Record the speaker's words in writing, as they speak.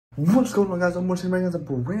What's going on, guys? I'm Morrison bringing us a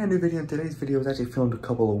brand new video. And today's video was actually filmed a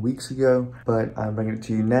couple of weeks ago, but I'm bringing it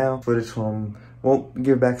to you now. Footage from, won't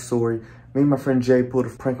give backstory. Me and my friend Jay pulled a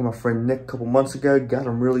prank on my friend Nick a couple months ago. Got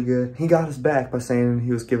him really good. He got us back by saying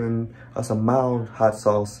he was giving us a mild hot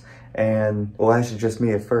sauce. And, well, actually just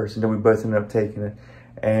me at first. And then we both ended up taking it.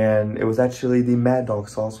 And it was actually the Mad Dog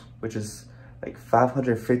sauce, which is like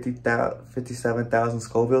 557,000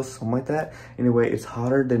 Scoville, something like that. Anyway, it's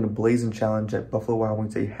hotter than the Blazing Challenge at Buffalo Wild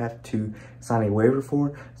Wings that you have to sign a waiver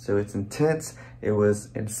for. So it's intense. It was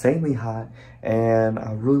insanely hot. And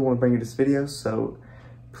I really want to bring you this video. So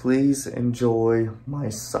please enjoy my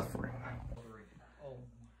suffering. Oh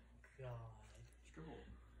my God.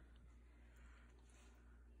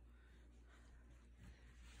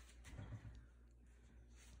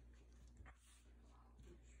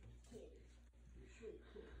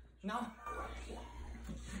 No.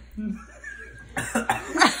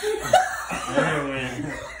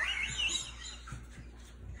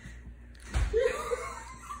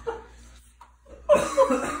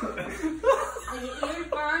 Are your ears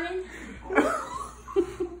burning?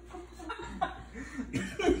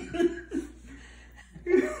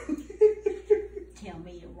 Tell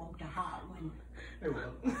me it wasn't a hot one. It was.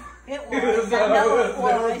 It was. I know it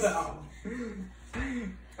was.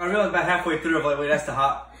 I realized about halfway through, I'm like, wait, that's the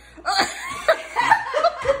hot.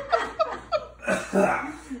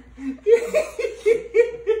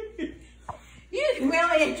 You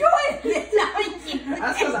really enjoyed it, don't you?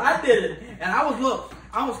 That's because I did it. And I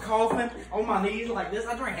was coughing on my knees like this.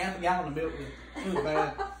 I drank half a gallon of milk. It was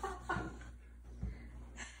bad.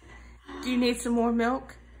 Do you need some more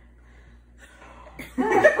milk?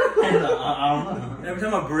 I don't know. Every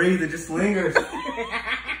time I breathe, it just lingers.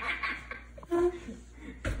 You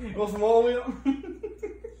want some more milk?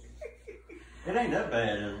 It ain't that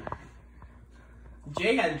bad, is it?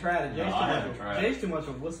 Jay hadn't tried it. No, I haven't tried it. Jay's too much of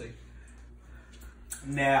a wussy.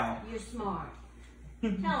 Now. You're smart.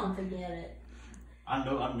 Tell him forget it. I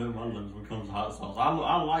know my limits when it comes to hot sauce. I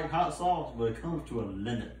like hot sauce, but it comes to a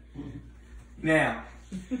limit. Now.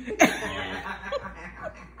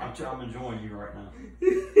 I'm enjoying you right now.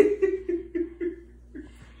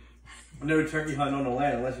 I've never turkey hunting on the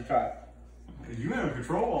land unless you try it. You in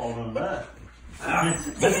control all of that. That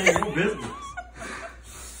ain't your business.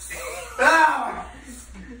 Ah!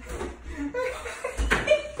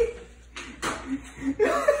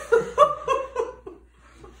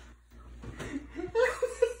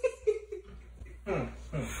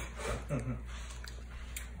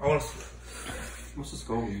 What's the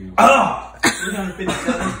score with you? Ah!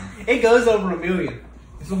 357. It goes over 1 million.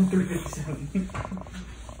 It's only 357.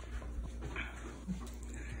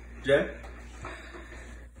 Jay?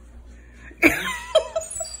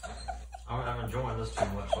 I'm enjoying this too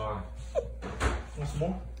much, sorry. Want some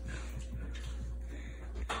more?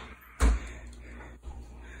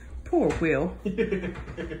 Poor Will.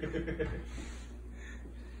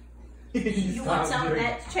 You want some of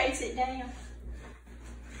that to chase it down?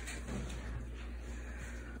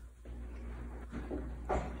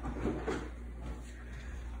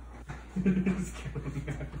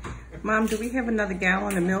 Mom, do we have another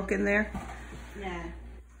gallon of milk in there? No.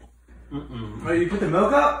 Oh, you put the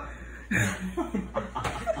milk up?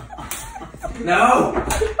 No!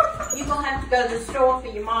 You're going to have to go to the store for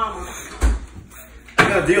your mama. I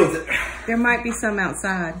gotta deal with it. There might be some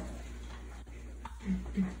outside.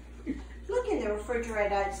 Look in the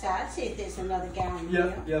refrigerator outside. See if there's another gallon of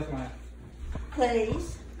milk. Yes, ma'am.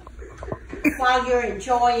 Please. While you're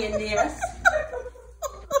enjoying this.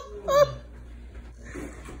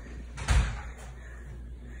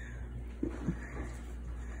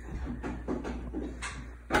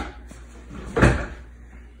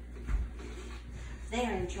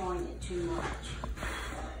 They're enjoying it too much.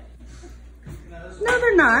 No,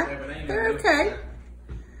 they're not. They're okay.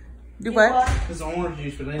 Do what? It's orange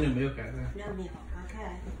juice, but ain't no milk out there. No milk,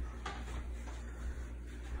 okay.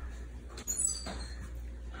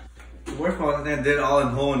 The worst part is they did it all in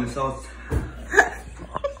whole in the sauce.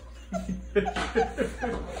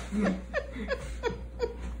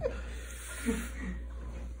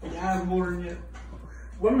 Yeah, I'm ordering it.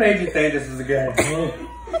 What made you think this was a game?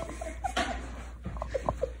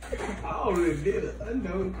 I already did it. I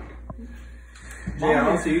know. Yeah, I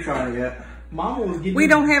don't see you trying it yet. Mama was getting. We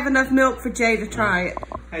don't have enough milk for Jay to try it.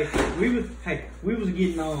 Hey, we was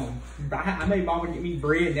getting I made Mama get me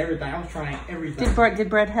bread and everything. I was trying everything. Did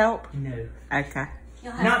bread help? No. Okay.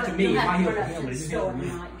 Not to me, You'll have my to run help up to the is store helping me.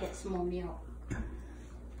 tonight and get some more milk.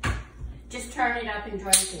 Just turn it up and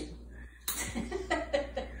drink it.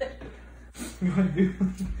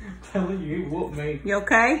 Telling you, it whooped me. You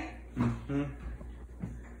okay? Mm-hmm.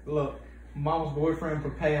 Look, Mama's boyfriend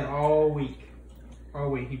prepared all week. All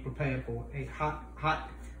week he prepared for a hot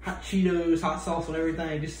Cheetos, hot sauce and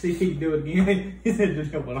everything, just see if he can do it again. He said,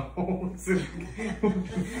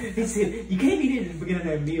 he said, you can't eat it at the beginning of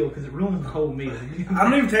that meal because it ruins the whole meal. I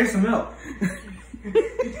don't even taste the milk.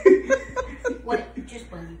 Wait, just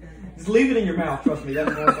when you go to bed. Just leave it in your mouth, trust me,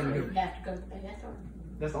 that's the only thing that You helps. have to go to the bathroom.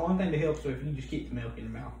 That's the only thing that helps, so if you just keep the milk in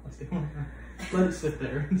your mouth. That's the only thing. Let it sit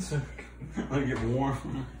there and soak. Let it get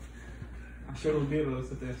warm. I'm sure it'll be able to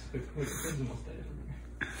sit there and soak. It depends on what's there.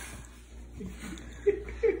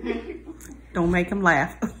 Don't make him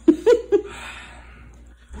laugh. Well,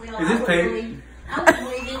 Is this paid? I wouldn't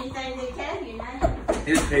believe anything they tell you now.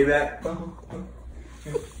 Is payback?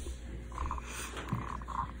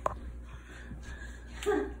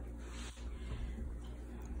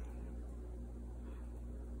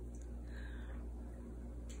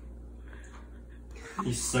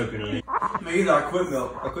 He's soaking it. I mean, I quit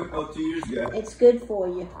milk. I quit milk 2 years ago. It's good for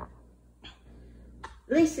you.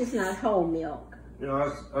 At least it's not whole milk. You know,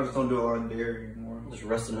 I just don't do a lot of dairy anymore. I'm just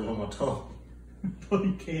resting it on my tongue. What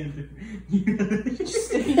you can do. Just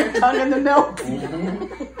sticking your tongue in the milk.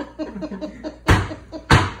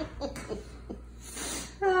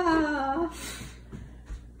 Ah.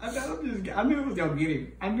 I knew it was gonna get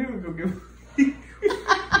him. I knew it was gonna get him.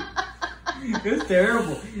 It's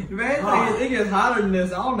terrible. Man, it gets hotter than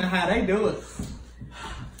this. I don't know how they do it.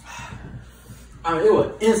 I mean, it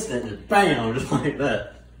was instant, just bam, just like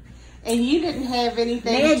that. And you didn't have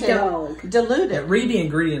anything Mad to Dog. dilute Yeah, it. read the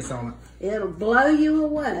ingredients on it. It'll blow you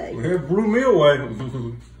away. It blew me away.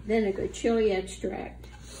 Vinegar, chili extract,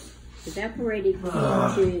 evaporated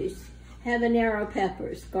cane juice, habanero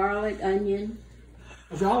peppers, garlic, onion,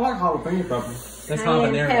 See, I like jalapeno peppers. That's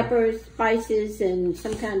cayenne habanero. peppers, spices, and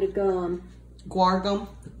some kind of gum. Guar.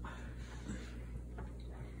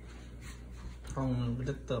 I don't know,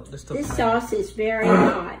 but this This sauce is very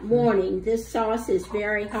hot. Warning, this sauce is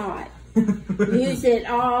very hot. Use it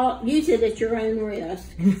at your own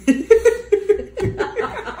risk.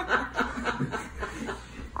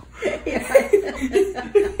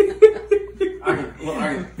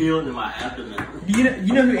 I can feel it in my abdomen. You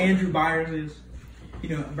know who Andrew Byers is?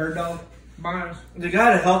 You know, Bird Dog Byers? The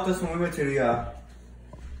guy that helped us when we went to the,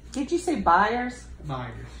 Did you say buyers?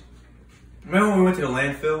 Byers. remember when we went to the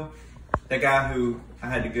landfill? That guy who I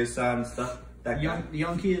had to go side and stuff? That guy. The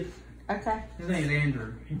young kid. Okay. His name's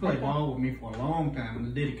Andrew. He played ball with me for a long time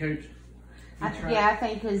and did a coach. Yeah, I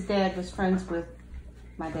think his dad was friends with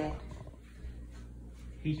my dad.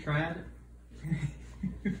 He tried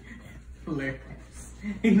it. Hilarious.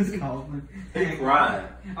 He was calling. He cried.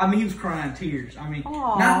 I mean, he was crying tears. I mean,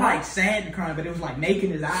 Aw. not like sad crying, but it was like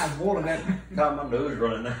making his eyes water. That Got my nose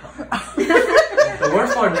running out. The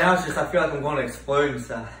worst part now is just I feel like I'm going to explode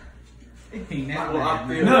inside. it ain't that Well, I bad.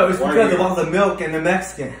 feel- No, it's Right because here. of all the milk and the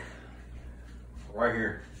Mexican. Right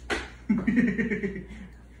here.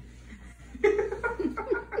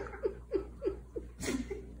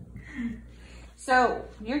 So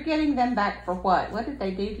you're getting them back for what? What did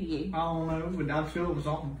they do to you? I don't know, but I'm sure it was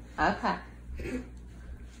on. Okay.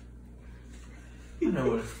 I know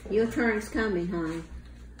what it's for. Your turn's coming, honey.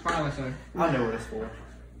 Probably so. I know what it's for.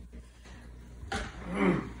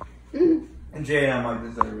 And Jay and I might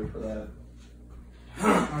deserve it for that.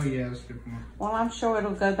 Oh yeah, that's a good point. Well, I'm sure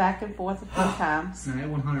it'll go back and forth a few times. No,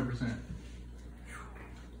 100%.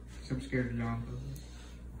 I'm scared of John.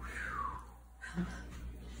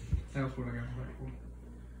 That was what I got back for.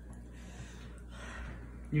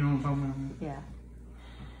 You know what I'm talking about? Yeah.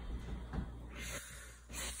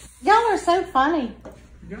 Y'all are so funny.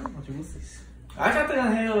 You got a bunch of wussies. I think I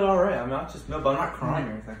handled it alright. I mean, I just no, but I'm not crying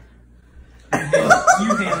or anything.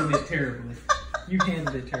 You handled it terribly. You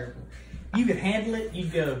handled it terribly. You could handle it,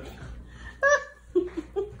 you'd go.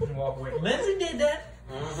 And walk away. Lindsay did that.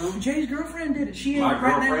 Jay's girlfriend did it. She ate My right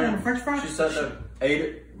now girlfriend, on the French fries. She sat there, ate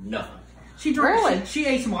it, nothing. She drank. Really? She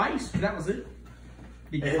ate some ice. That was it.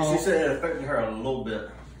 Did you And call? she said it affected her a little bit.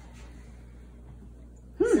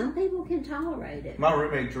 Some people can tolerate it. My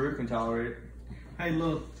roommate Drew can tolerate it. Hey,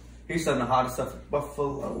 look. He's done the hottest stuff at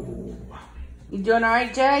Buffalo. You doing all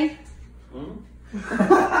right, Jay?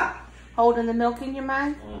 Mm-hmm. Holding the milk in your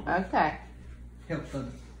mouth? Okay. Help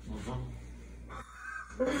them.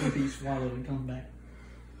 Mm-hmm. If he swallowed and come back.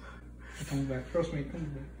 It comes back. Trust me, it comes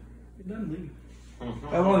back. It doesn't leave.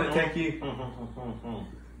 How long did it take you?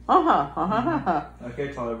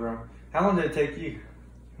 Okay, Tyler Brown. How long did it take you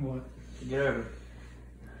What? to get over?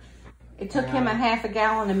 It took him a half a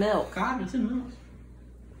gallon of milk. God, it's in minutes.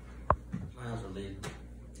 Mine's a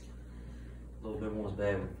little bit more as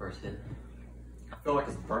bad when it first hit. I feel like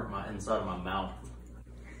it's burnt my inside of my mouth.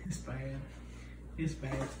 It's bad. It's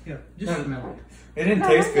bad. Yeah, just smell it. It didn't No,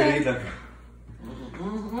 taste okay. good either.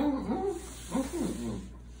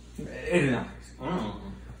 It did not.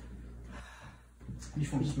 You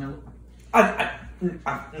just want to smell it?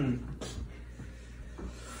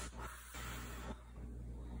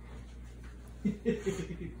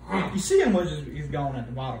 You see how much is gone at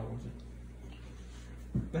the bottom of it?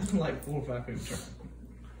 That's like 4 or 5 people trying.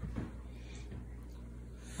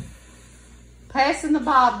 Passing the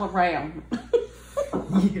bottle around.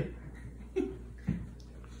 Yeah.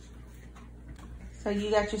 So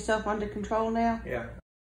you got yourself under control now? Yeah,